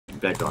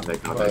Back on.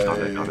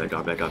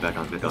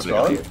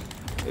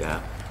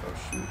 Yeah. Oh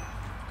shoot.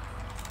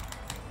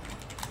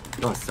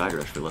 No, side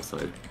rush for left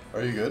side.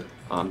 Are you good?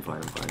 I'm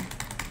fine.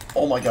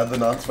 Oh my god, the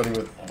non's fighting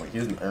with. Oh, he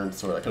has an iron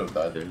sword. I could have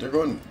died. They're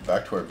going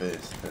back to our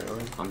base,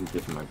 apparently. I'm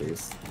diffing my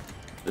base.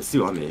 There's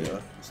two on me. Yeah,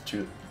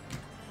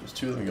 there's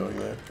two of them going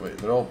there. Wait,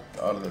 they're all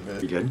out of their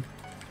base. You good?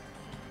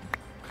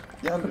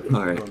 Yeah, I'm good.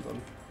 Alright.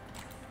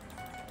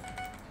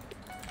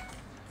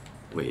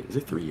 Wait, is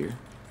it 3 here?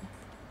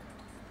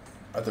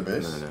 At their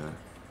base? No.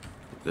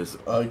 There's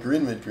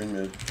green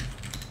mid.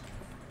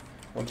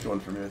 One's going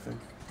for me, I think.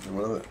 And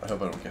one of the, I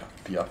hope I don't get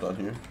PO'd on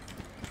here.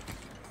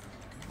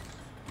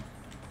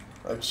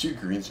 I have 2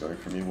 greens going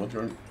for me. One's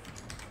going.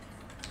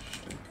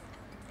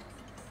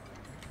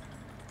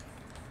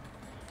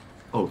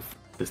 Oh,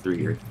 there's 3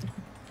 here.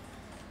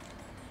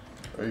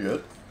 Are you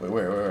good? Wait,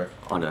 where?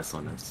 On us.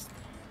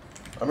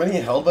 I'm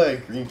getting held by a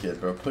green kid,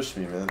 bro. Push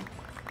me, man.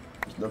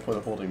 There's no point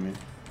of holding me.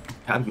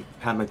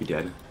 Pat might be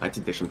dead. I had to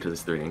dish him because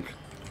it's 3 ink.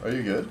 Are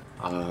you good?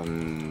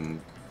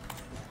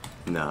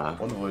 Nah.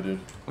 One voided.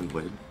 I'm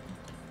going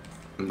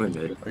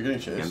mid. Are you getting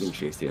chased? Yeah, I'm getting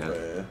chased, yeah.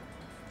 Yeah.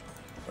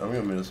 I'm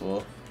going mid as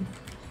well.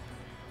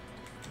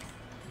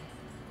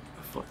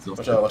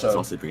 Watch out. It's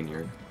also green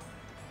here.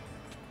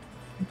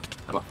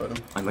 Fight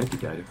him. I might be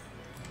dead.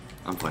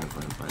 I'm fine.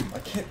 I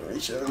can't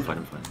reach him. I'm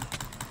fine.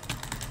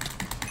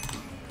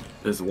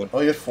 There's one. Oh,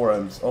 you got 4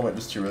 M's. Oh wait,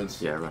 just 2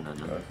 reds. Yeah, run.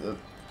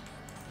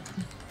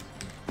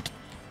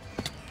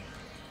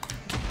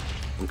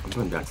 I'm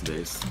going back to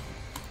base.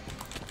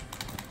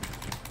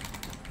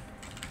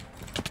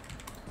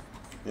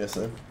 Yeah,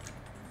 same.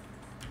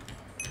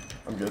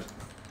 I'm good.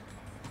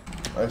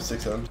 I have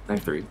 6 M's. I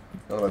have 3.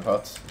 None of my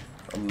pots.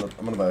 I'm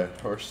gonna buy a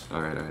horse.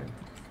 Alright.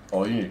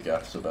 Oh, you need a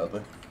gas so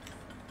badly.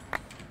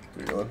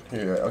 Where you going?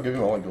 Here, I'll give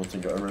you all my gold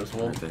and armor as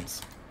well. Alright,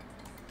 thanks.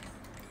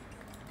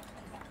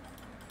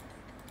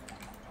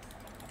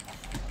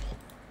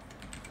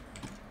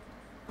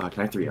 Can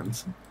I have 3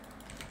 M's?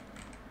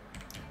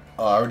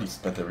 Oh, I already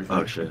spent everything.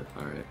 Oh shit,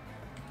 alright.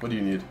 What do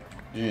you need?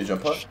 Do you need a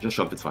jump pot? Just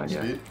jump, it's fine,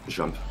 Speed? yeah. Just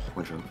jump.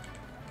 One jump.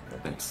 Okay.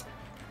 Thanks.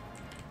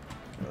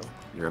 No.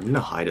 Here, I'm gonna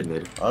hide in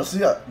mid. Honestly,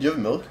 do you have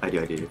milk? I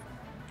do.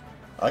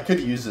 I could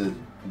use it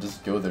and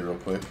just go there real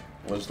quick.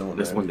 There's no one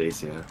There's there. one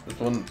base, yeah. There's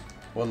one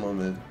low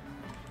mid.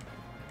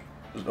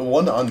 There's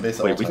one on base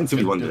at all Wait, we can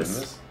times. 2v1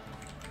 this.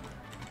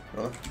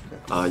 Oh,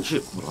 okay. You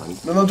should, hold on.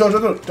 No,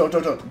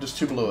 don't. Just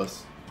 2 below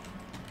us.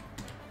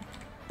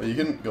 But you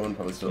can go and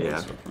probably still Yeah.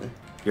 for me.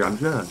 Here, I'm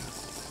gonna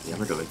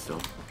go in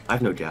still. I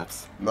have no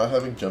gaps. Not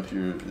having jump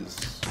here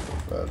is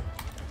bad.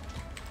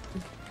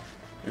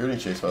 You're getting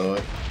chased, by the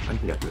way. I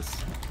can get this.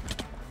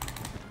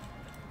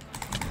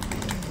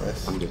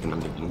 Nice. I'm dipping. I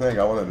think I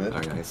got one at mid.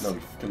 Alright, nice. No, we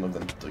can live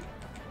then, like,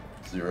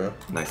 0.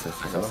 Nice,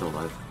 I'm still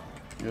alive.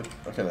 You good?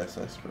 Okay, nice,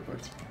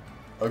 perfect.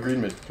 Oh,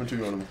 green mid. Come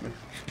 2v1 with me.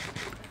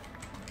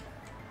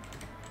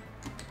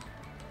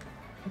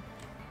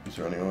 He's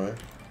running away.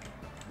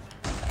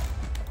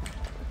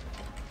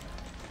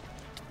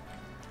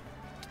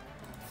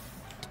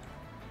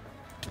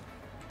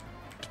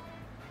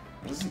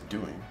 What is he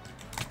doing?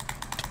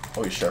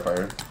 Oh, he's sharp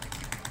iron.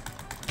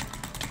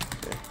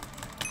 Okay.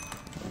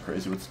 I'm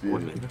crazy with speed.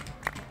 1 mid.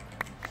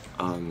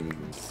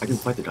 I can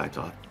fight the guy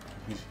top.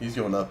 He's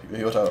going up.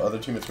 Hey, watch out, other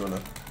teammates going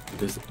up.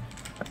 There's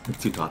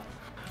 2 top.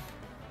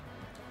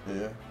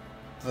 Yeah.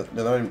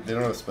 They don't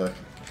have a spec.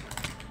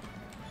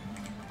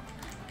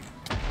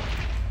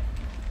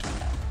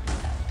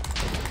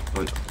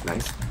 Oh,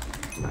 nice.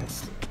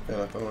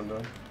 Yeah, I thought one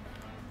down.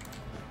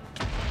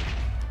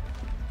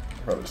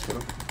 Probably just get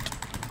him.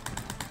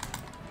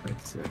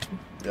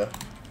 Yeah.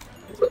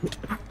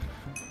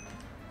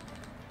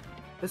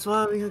 That's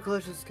why we can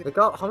clutch this. They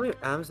got how many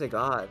M's they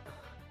got?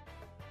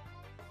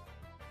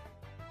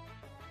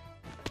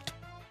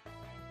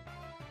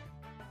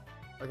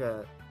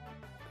 Okay.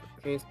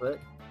 Can you split?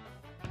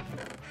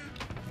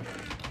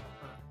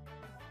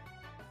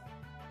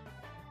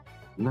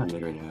 I'm not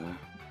mid right now.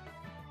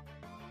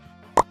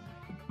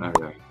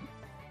 Alright.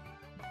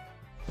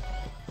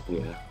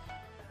 Yeah.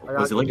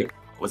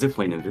 Was it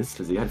playing Invis?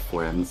 Because he had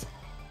 4 M's.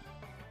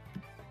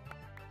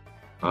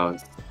 I'm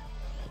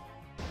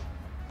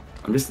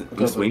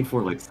just waiting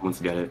for like someone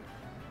to get it.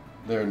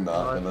 They're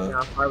not gonna.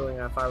 Yeah, firebling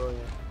it.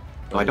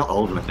 Oh, I got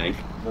all of them, I think.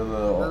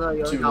 No,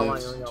 you 2 only got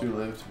lives. one, 2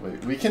 lives.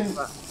 Wait, we can.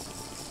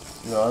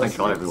 I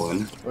got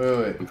everyone.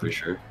 Wait. I'm pretty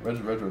sure. Red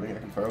running. I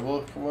can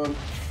fireball. Come on.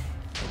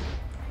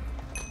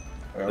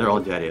 They're all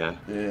dead, yeah.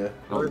 Yeah.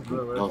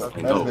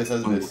 Where's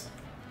That's base.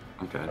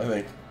 Okay. I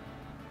think.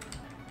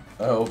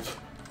 I hope.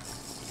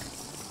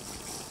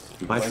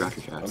 You buy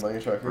tracker caps. I'm buying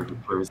a tracker.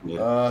 Where was mid?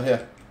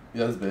 Yeah. He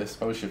has base.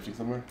 Probably shifting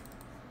somewhere.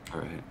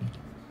 Alright.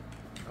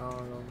 Oh,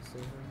 no,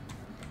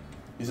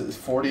 He's at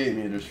 48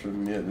 meters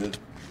from me at mid.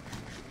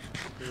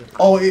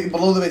 Oh,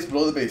 below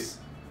the base.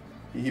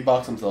 He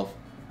boxed himself.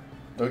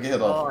 Don't get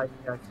hit off. Oh, I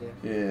got you.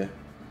 Yeah.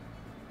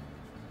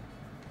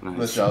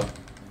 Nice job.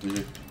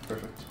 GG.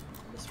 Perfect.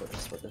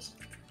 Split this.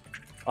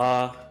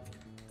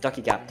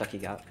 Ducky gap.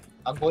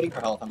 I'm voting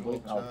for health.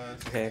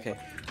 Okay.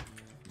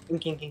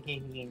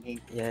 King.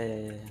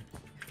 Yeah.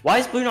 Why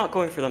is blue not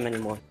going for them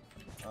anymore?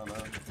 I don't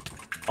know.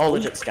 Oh,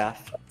 legit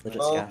scaff.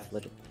 Legit scaff.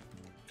 Legit.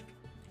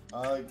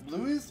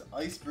 Blue is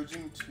ice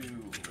bridging to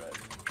red.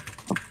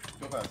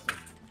 Go faster.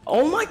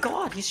 Oh my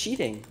god, he's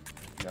cheating.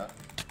 Yeah.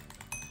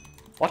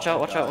 Watch out,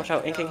 watch out, watch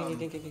out. Yeah.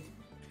 Ink.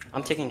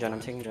 I'm taking Jen, Yeah, I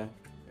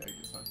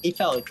guess not. He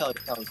fell.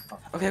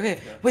 Okay.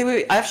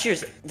 Wait. I have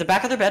shears. The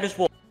back of their bed is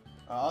wool.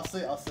 I'll say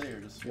here.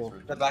 Just Wool.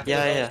 red. The back.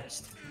 Yeah.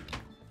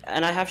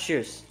 And I have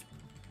shears.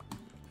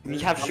 You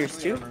have shears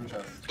too?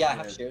 Yeah, I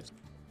have shears.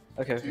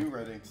 Okay. 2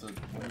 red ink, so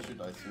one should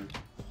die soon.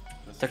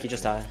 Tucky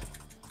just died.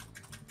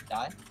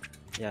 Die?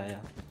 Yeah.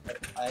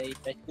 I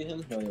see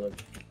him. No, he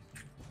lived.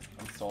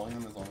 I'm stalling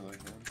him as long as I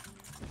can.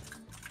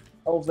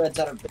 Oh, red's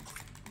out of.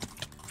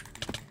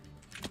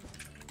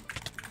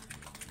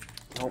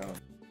 Nope.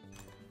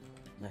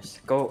 Nice.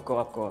 Go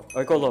up.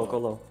 Or go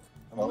low.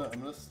 I'm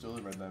gonna steal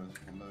the red diamonds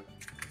and come back.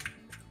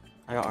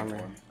 I got armor.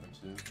 1 or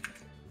 2.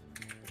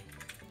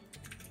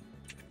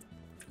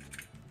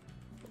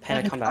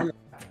 Panda, come back.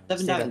 7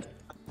 Stay diamonds.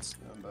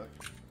 Yeah, I'm back.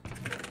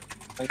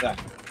 Okay.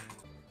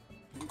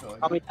 You can go,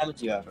 How many diamonds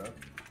do you have? Trap.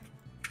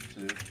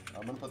 2.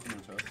 I'm gonna put them in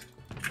the chest.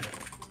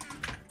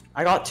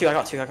 I got two.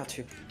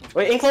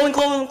 Wait,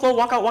 Inclo,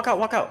 walk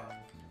out.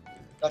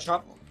 Got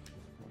shot.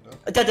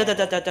 Dead.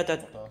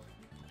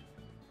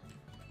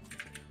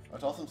 I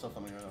tossed some stuff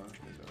on the ground.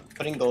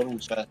 Putting gold in the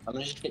chest. I'm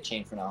gonna just get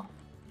chained for now.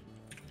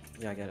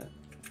 Yeah, I get it.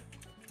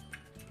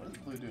 What is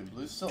blue doing?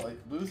 Blue's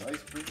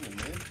ice bridging in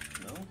mid?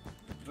 No?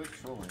 He's like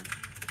trolling.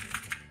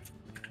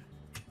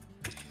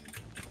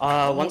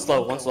 One's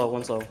low.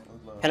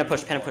 Panda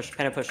push. I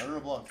don't know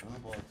blocks.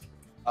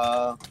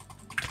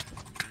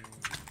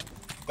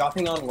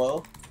 Dropping on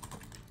low.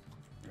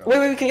 Wait,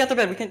 we can get their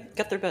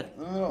bed.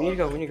 No, We need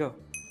to go.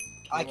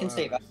 I can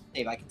save. I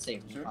can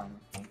save. Sure? Fine.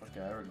 Okay,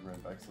 I already ran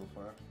back so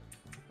far.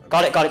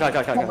 Got it. Oh my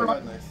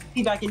god, nice.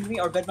 Be back into me.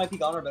 Our bed might be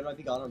gone. I'm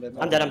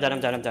dead.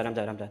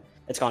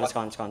 It's gone. Not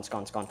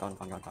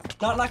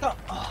up.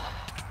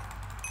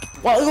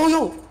 Wow,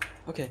 yo.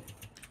 Okay.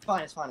 It's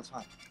fine. I was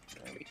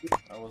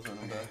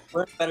running back.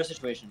 We're in a better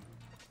situation.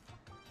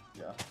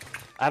 Yeah.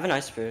 I have an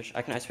ice fish.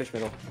 I can ice fish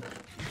middle.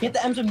 Get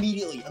the M's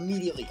immediately.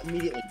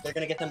 They're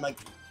gonna get them like.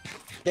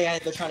 They're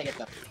trying to get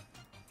them.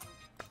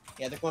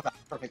 Yeah, they're going back.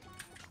 Perfect.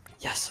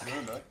 Yes. Okay.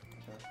 Running back? Okay.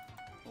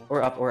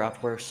 We're up.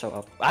 We're so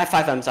up. I have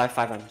 5 M's.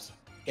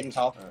 Getting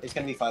top. Alright. It's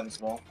gonna be 5 as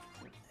well.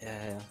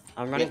 Yeah.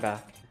 I'm running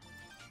back.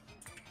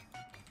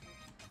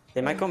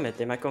 They might go mid.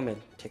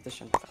 Take this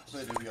jump fast. So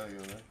they do, we gotta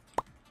go there.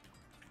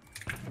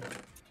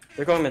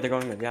 They're going mid.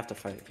 We have to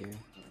fight here.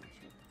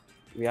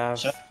 We have.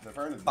 Shut They're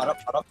firing his Pot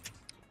back. up.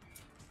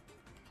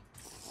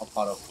 I'll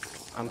pot up.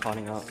 I'm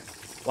potting up.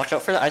 Watch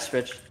out for the ice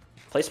bridge.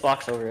 Place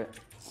blocks over it.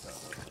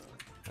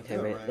 Okay,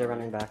 wait. They're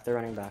running back.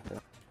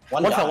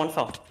 One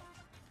fell.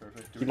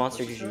 Perfect. You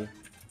monster GG.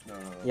 No.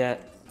 Yeah.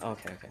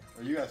 Okay.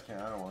 Or you guys can,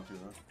 I don't want to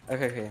though.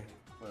 Okay.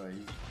 Wait,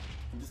 you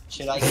just...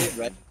 Should I get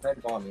red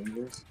bomb in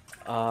yours?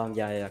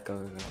 Yeah.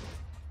 Go.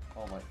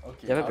 Oh my,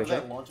 okay. You have a How bridge, did I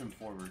right? launch him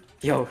forward?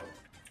 Yo,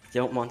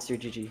 monster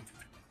GG.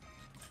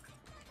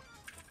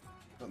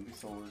 Don't be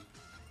so weird.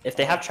 If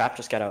they have trap,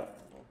 just get out.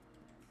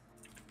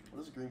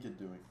 What is the green kid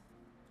doing?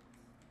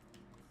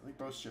 I think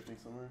bro's shifting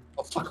somewhere.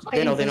 Oh fuck!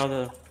 They know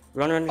the.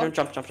 Run,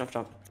 jump. Do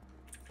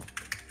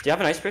you have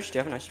an ice bridge?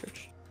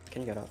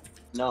 Can you get out?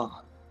 No.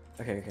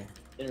 Okay.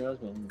 Didn't realize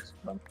my name was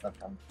that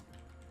time.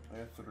 I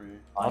have 3.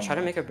 I'll try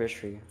to make a bridge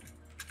for you.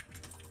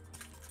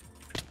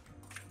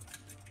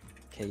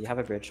 Okay, you have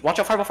a bridge. Watch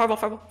out,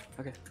 fireball.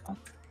 Okay.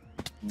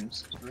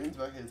 Green's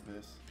back at his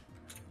base.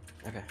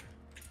 Okay.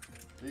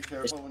 Be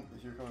careful when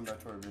if you're coming back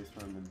to our base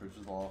from mid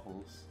bridges all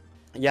holes.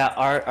 Yeah,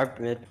 our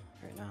mid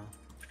right now.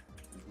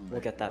 We'll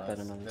get that bed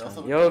another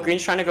time. Yo,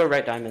 green's trying to go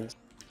right diamonds.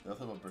 They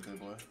also have a birthday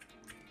boy.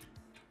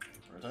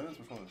 Right diamonds?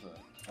 Which one is that?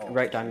 Oh,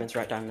 Right diamonds.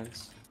 I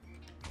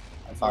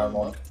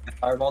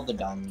fireballed the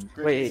diamond.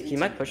 Great, Wait, he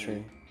might push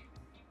me.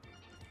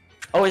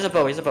 Oh, he's a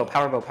bow.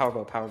 Power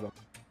bow.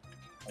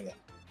 Okay.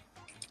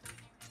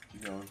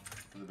 Keep going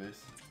to the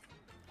base.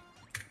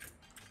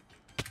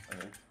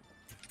 Okay,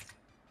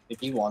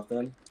 If you want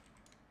them.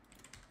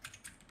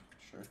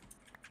 sure.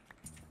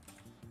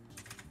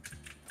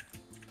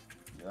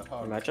 Yeah,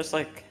 power. I might just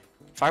like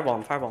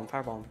fireball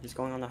him. He's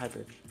going on the high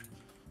bridge.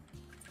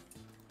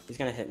 He's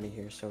gonna hit me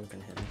here, so we're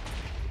gonna hit him.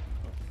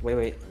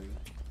 Wait.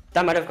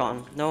 That might have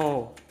gone.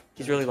 No.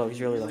 He's really low. He's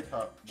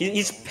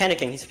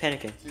panicking. He's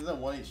at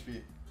 1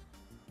 HP.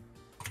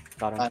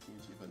 Got him.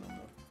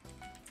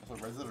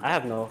 Also, Razer. I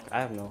have milk.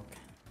 I'm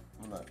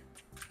not.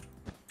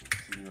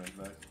 See you right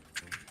back.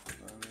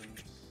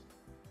 Diamonds.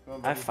 Come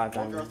on, I have buddy. 5 Walk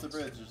across diamonds. the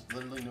bridge. There's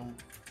literally no.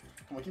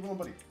 Come on, keep on,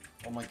 buddy.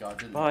 Oh my god,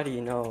 didn't.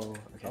 Buddy, no. I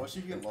Okay. wish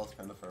you could get lost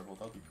Panda Fireball.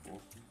 That'd be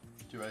cool.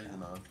 Too bad he's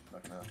not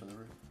gonna happen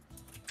ever.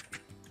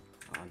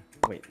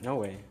 Wait, no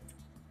way,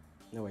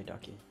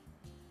 Ducky.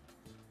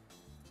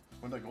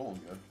 When'd that golem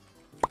go?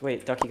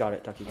 Wait, Ducky got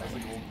it. That's the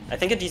golem. I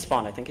think it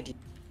despawned.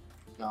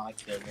 No, I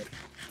killed it.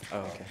 Oh,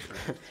 okay.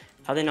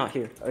 How they not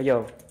here? Oh,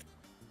 yo.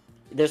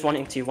 There's one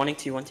ink two.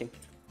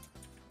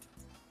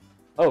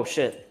 Oh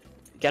shit.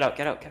 Get out,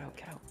 get out, get out,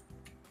 get out.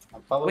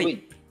 I'm probably.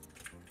 Wait.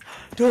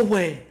 No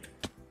way.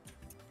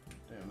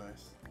 Damn,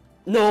 nice.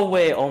 No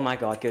way. Oh my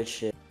god, good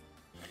shit.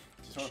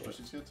 Just trying to push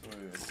these kids?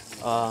 Wait.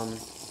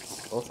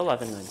 Both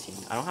 11, 19.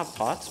 I don't have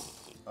pots.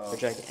 Oh.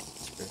 Bridge I get.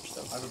 It's bridge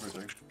though. I have a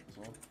bridge egg as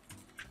well.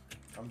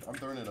 I'm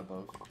throwing it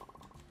above.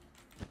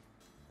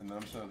 And then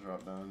I'm just gonna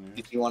drop down here.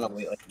 If you wanna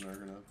wait, like.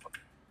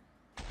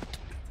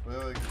 Wait,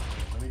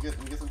 let me get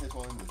some hits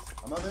while in this.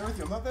 I'm not there with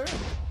you, I'm not there!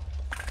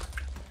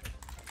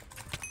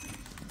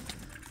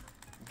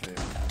 Okay,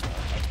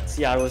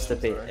 See, I was the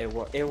bait.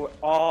 It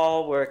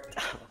all worked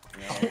out.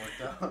 Yeah, it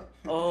all worked out.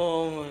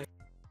 Oh my